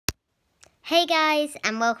Hey guys,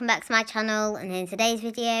 and welcome back to my channel, and in today's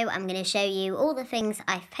video I'm going to show you all the things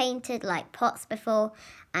I've painted like pots before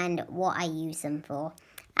and what I use them for.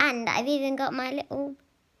 And I've even got my little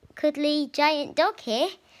cuddly giant dog here.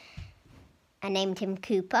 I named him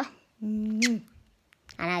Cooper. And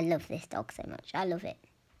I love this dog so much. I love it.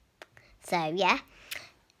 So yeah.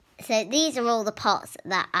 So these are all the pots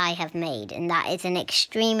that I have made, and that is an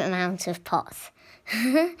extreme amount of pots.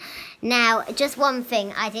 Now, just one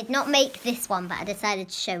thing, I did not make this one, but I decided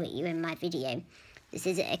to show it you in my video. This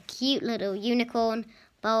is a cute little unicorn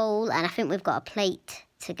bowl, and I think we've got a plate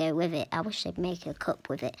to go with it. I wish they'd make a cup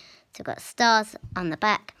with it. So I've got stars on the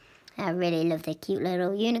back. I really love the cute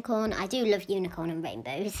little unicorn. I do love unicorn and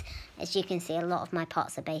rainbows. As you can see, a lot of my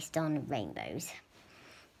pots are based on rainbows.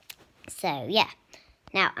 So, yeah.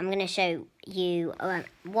 Now, I'm going to show you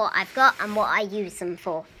what I've got and what I use them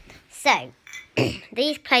for. So,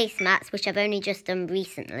 these placemats, which I've only just done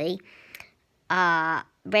recently, are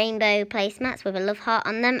rainbow placemats with a love heart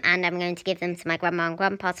on them. And I'm going to give them to my grandma and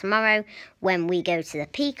grandpa tomorrow when we go to the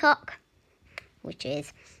Peacock, which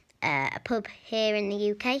is a pub here in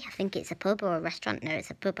the UK. I think it's a pub or a restaurant. No,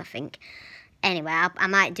 it's a pub, I think. Anyway, I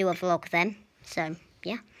might do a vlog then. So,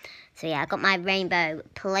 yeah. So yeah, I got my rainbow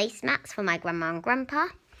placemats for my grandma and grandpa.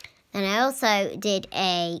 And I also did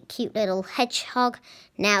a cute little hedgehog.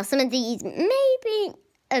 Now, some of these may be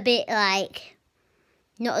a bit, like,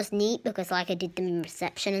 not as neat because, like, I did them in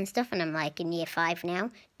reception and stuff. And I'm, like, in year 5 now.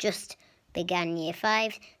 Just began year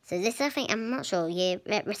 5. So this, I think, I'm not sure,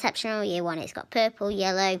 reception or year 1. It's got purple,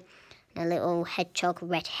 yellow, and a little hedgehog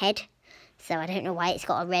red head. So I don't know why it's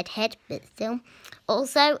got a red head, but still.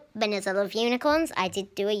 Also, because I love unicorns, I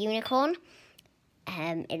did do a unicorn.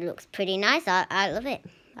 It looks pretty nice. I love it.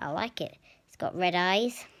 I like it. It's got red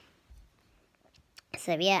eyes.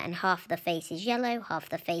 So yeah, and half of the face is yellow, half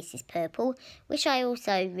the face is purple, which I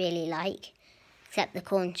also really like. Except the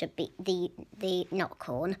corn should be,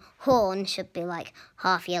 horn should be like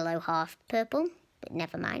half yellow, half purple. But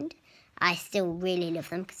never mind. I still really love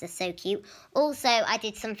them because they're so cute. Also, I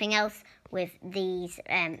did something else with these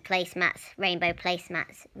placemats, rainbow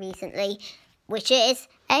placemats recently, which is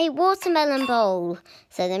a watermelon bowl.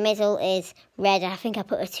 So the middle is red. I think I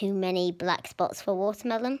put too many black spots for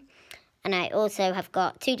watermelon. And I also have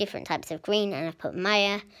got 2 different types of green, and I've put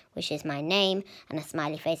Maya, which is my name, and a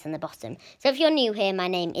smiley face on the bottom. So if you're new here, my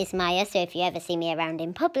name is Maya. So if you ever see me around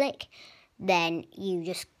in public, then you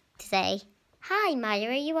just say, "Hi Maya,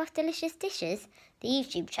 are you off Delicious Dishes?" The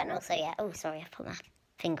YouTube channel. So yeah, oh sorry, I put my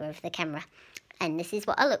finger over the camera. And this is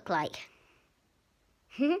what I look like.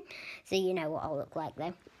 So you know what I'll look like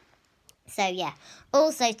though. So yeah,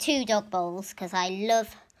 also 2 dog bowls because I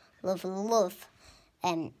love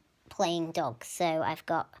playing dogs. So I've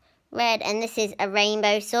got red, and this is a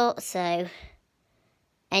rainbow sort, so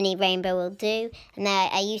any rainbow will do. And then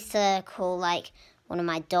I used to call like one of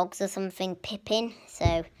my dogs or something Pippin.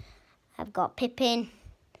 So I've got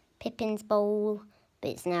Pippin's bowl,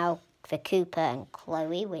 but it's now for Cooper and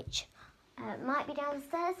Chloe, which might be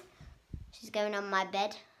downstairs. She's going on my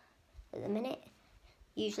bed at the minute.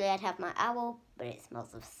 Usually I'd have my owl, but it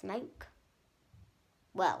smells of smoke.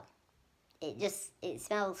 Well, it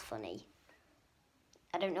smells funny.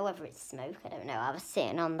 I don't know whether it's smoke. I don't know. I was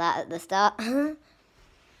sitting on that at the start.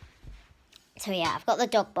 So yeah, I've got the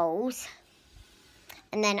dog bowls.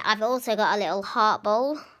 And then I've also got a little heart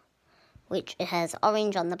bowl, which has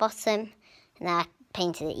orange on the bottom. And then I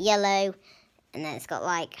painted it yellow. And then it's got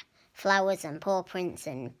like flowers and paw prints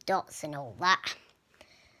and dots and all that.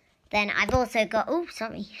 Then I've also got, oh,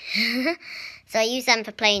 sorry. So I use them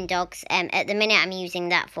for playing dogs. At the minute I'm using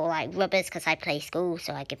that for like rubbers because I play school.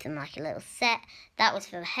 So I give them like a little set. That was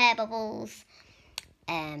for hair bubbles.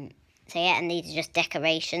 So yeah, and these are just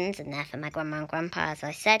decorations. And they're for my grandma and grandpa, as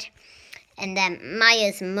I said. And then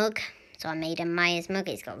Maya's mug. So I made a Maya's mug.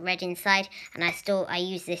 It's got red inside. And I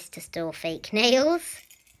use this to store fake nails.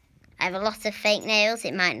 I have a lot of fake nails.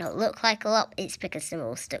 It might not look like a lot. It's because they're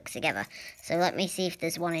all stuck together. So let me see if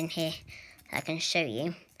there's one in here that I can show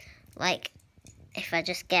you. Like, if I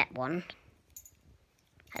just get one.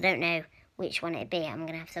 I don't know which one it'd be. I'm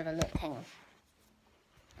going to have a look. Hang on.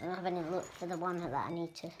 I'm having a look for the one that I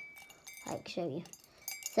need to, like, show you.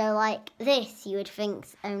 So, like, this you would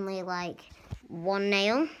think's only, like, 1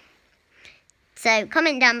 nail. So,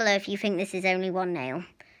 comment down below if you think this is only 1 nail.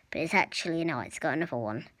 But it's actually not. It's got another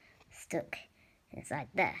one stuck inside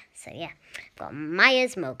there. So yeah, I've got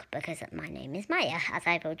Maya's mug because my name is Maya, as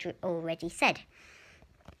I've already said.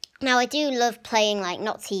 Now I do love playing like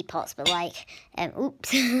not teapots, but like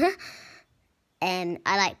oops. I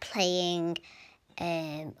like playing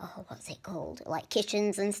what's it called? Like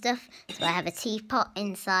kitchens and stuff. So I have a teapot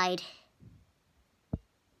inside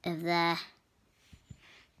of there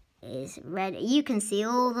is red. You can see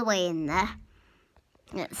all the way in there.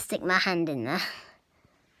 Let's stick my hand in there.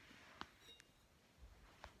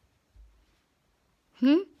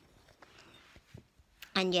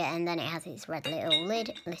 And yeah, and then it has its red little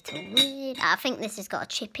lid. I think this has got a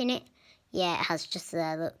chip in it. Yeah, it has just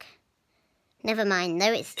there, look. Never mind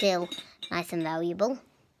though, it's still nice and valuable.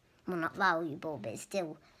 Well, not valuable, but it's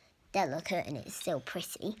still delicate and it's still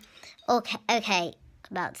pretty. Okay,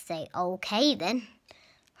 about to say okay then.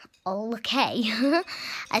 Okay.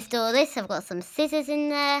 I store this, I've got some scissors in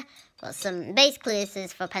there. Got some, basically this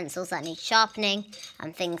is for pencils that need sharpening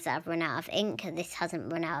and things that have run out of ink. This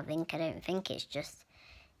hasn't run out of ink, I don't think.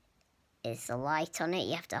 It's a light on it.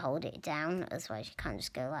 You have to hold it down, otherwise you can't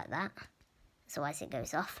just go like that. Otherwise it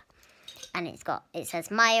goes off. And it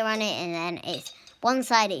says Maya on it, and then it's one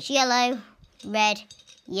side it's yellow, red,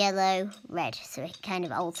 yellow, red. So it kind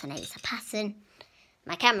of alternates a pattern.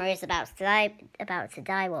 My camera is about to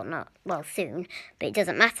die, well, soon, but it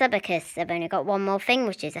doesn't matter because I've only got one more thing,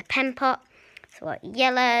 which is a pen pot. So what,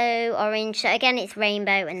 yellow, orange, so again it's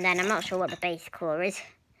rainbow, and then I'm not sure what the base colour is.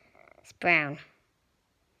 It's brown.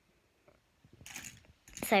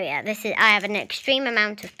 So yeah, I have an extreme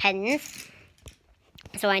amount of pens,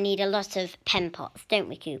 so I need a lot of pen pots, don't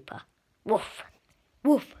we, Cooper? Woof,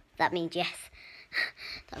 woof, that means yes.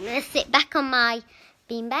 So I'm going to sit back on my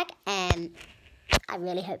beanbag, and I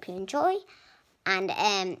really hope you enjoy. And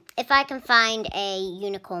if I can find a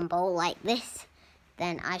unicorn bowl like this,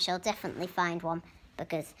 then I shall definitely find one,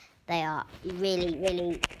 because they are really,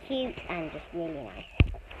 really cute and just really nice.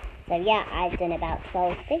 So yeah, I've done about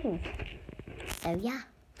 12 things. So yeah,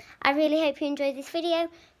 I really hope you enjoyed this video.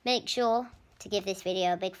 Make sure to give this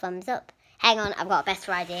video a big thumbs up. Hang on, I've got a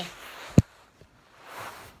better idea.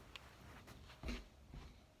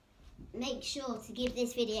 Make sure to give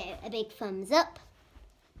this video a big thumbs up.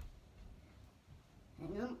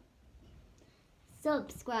 Hang on.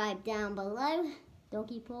 Subscribe down below,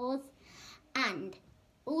 doggy paws. And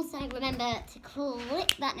also remember to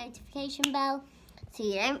click that notification bell so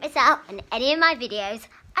you don't miss out on any of my videos.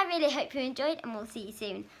 I really hope you enjoyed, and we'll see you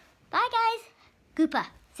soon. Bye guys. Cooper,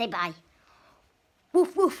 say bye.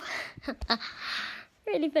 Woof woof.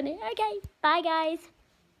 Really funny. Okay, bye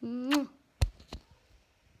guys.